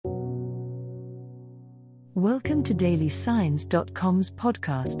Welcome to dailysigns.com's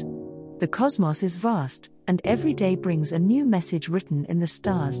podcast. The cosmos is vast, and every day brings a new message written in the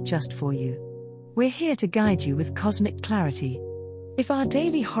stars just for you. We're here to guide you with cosmic clarity. If our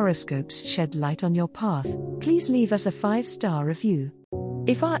daily horoscopes shed light on your path, please leave us a 5-star review.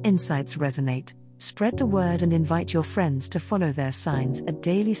 If our insights resonate, spread the word and invite your friends to follow their signs at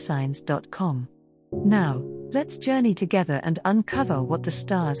dailysigns.com. Now, let's journey together and uncover what the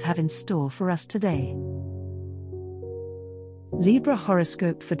stars have in store for us today. Libra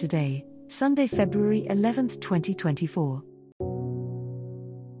horoscope for today, Sunday, February 11th, 2024.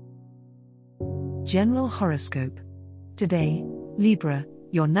 General horoscope. Today, Libra,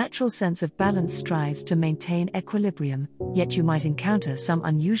 your natural sense of balance strives to maintain equilibrium, yet you might encounter some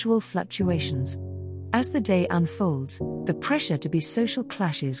unusual fluctuations. As the day unfolds, the pressure to be social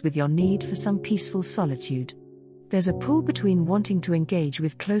clashes with your need for some peaceful solitude. There's a pull between wanting to engage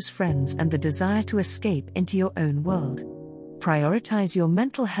with close friends and the desire to escape into your own world. Prioritize your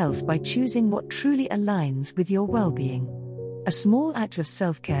mental health by choosing what truly aligns with your well-being. A small act of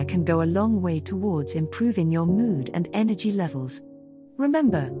self-care can go a long way towards improving your mood and energy levels.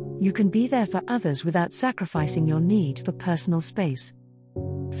 Remember, you can be there for others without sacrificing your need for personal space.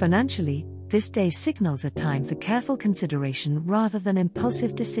 Financially, this day signals a time for careful consideration rather than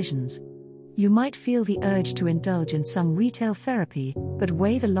impulsive decisions. You might feel the urge to indulge in some retail therapy, but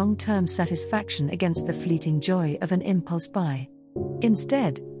weigh the long-term satisfaction against the fleeting joy of an impulse buy.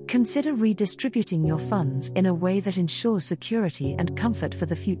 Instead, consider redistributing your funds in a way that ensures security and comfort for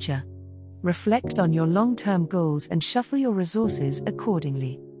the future. Reflect on your long-term goals and shuffle your resources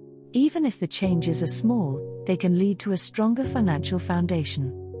accordingly. Even if the changes are small, they can lead to a stronger financial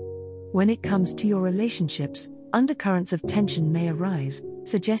foundation. When it comes to your relationships, undercurrents of tension may arise,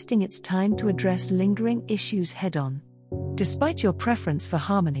 suggesting it's time to address lingering issues head-on. Despite your preference for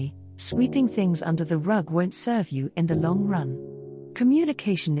harmony, sweeping things under the rug won't serve you in the long run.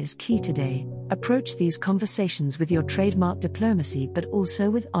 Communication is key today. Approach these conversations with your trademark diplomacy but also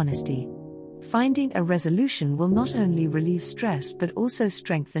with honesty. Finding a resolution will not only relieve stress but also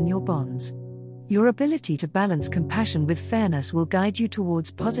strengthen your bonds. Your ability to balance compassion with fairness will guide you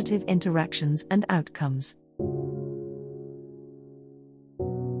towards positive interactions and outcomes.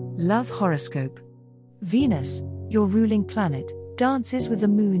 Love horoscope. Venus, your ruling planet, dances with the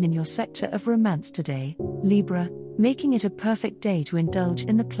moon in your sector of romance today, Libra, making it a perfect day to indulge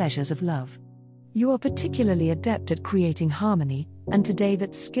in the pleasures of love. You are particularly adept at creating harmony, and today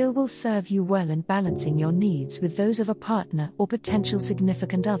that skill will serve you well in balancing your needs with those of a partner or potential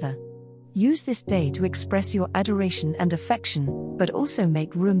significant other. Use this day to express your adoration and affection, but also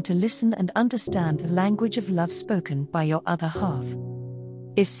make room to listen and understand the language of love spoken by your other half.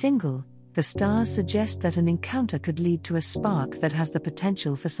 If single, the stars suggest that an encounter could lead to a spark that has the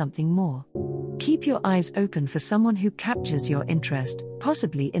potential for something more. Keep your eyes open for someone who captures your interest,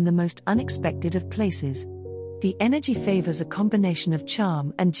 possibly in the most unexpected of places. The energy favors a combination of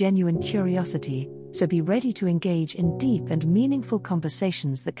charm and genuine curiosity, so be ready to engage in deep and meaningful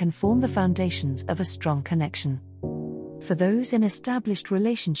conversations that can form the foundations of a strong connection. For those in established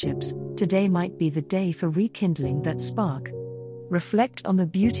relationships, today might be the day for rekindling that spark. Reflect on the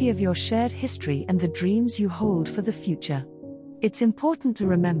beauty of your shared history and the dreams you hold for the future. It's important to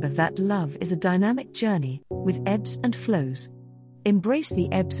remember that love is a dynamic journey, with ebbs and flows. Embrace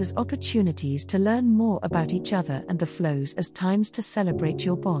the ebbs as opportunities to learn more about each other and the flows as times to celebrate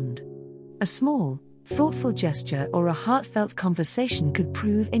your bond. A small, thoughtful gesture or a heartfelt conversation could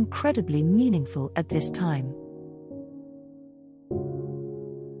prove incredibly meaningful at this time.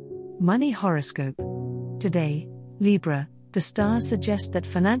 Money horoscope. Today, Libra, the stars suggest that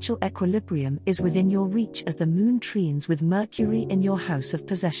financial equilibrium is within your reach as the moon trines with Mercury in your house of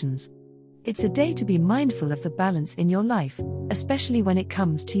possessions. It's a day to be mindful of the balance in your life, especially when it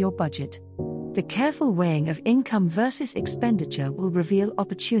comes to your budget. The careful weighing of income versus expenditure will reveal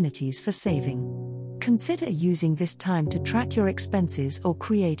opportunities for saving. Consider using this time to track your expenses or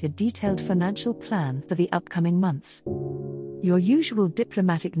create a detailed financial plan for the upcoming months. Your usual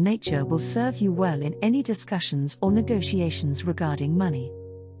diplomatic nature will serve you well in any discussions or negotiations regarding money.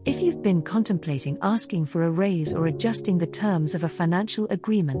 If you've been contemplating asking for a raise or adjusting the terms of a financial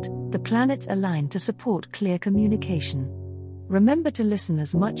agreement, the planets align to support clear communication. Remember to listen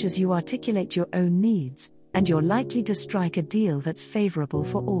as much as you articulate your own needs, and you're likely to strike a deal that's favorable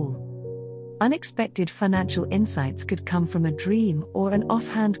for all. Unexpected financial insights could come from a dream or an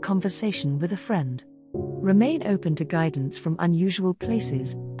offhand conversation with a friend. Remain open to guidance from unusual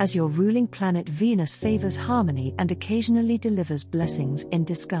places, as your ruling planet Venus favors harmony and occasionally delivers blessings in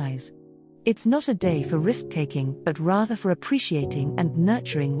disguise. It's not a day for risk-taking, but rather for appreciating and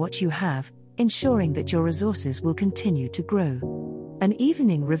nurturing what you have, ensuring that your resources will continue to grow. An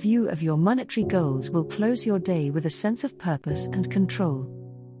evening review of your monetary goals will close your day with a sense of purpose and control.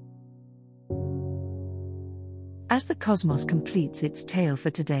 As the cosmos completes its tale for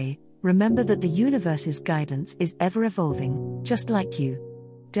today, remember that the universe's guidance is ever evolving, just like you.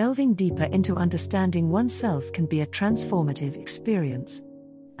 Delving deeper into understanding oneself can be a transformative experience.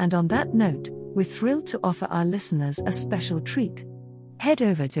 And on that note, we're thrilled to offer our listeners a special treat. Head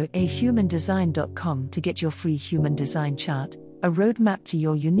over to ahumandesign.com to get your free human design chart, a roadmap to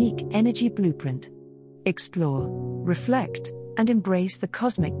your unique energy blueprint. Explore, reflect, and embrace the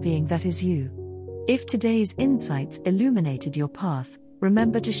cosmic being that is you. If today's insights illuminated your path,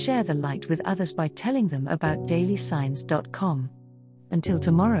 remember to share the light with others by telling them about dailysigns.com. Until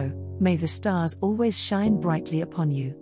tomorrow, may the stars always shine brightly upon you.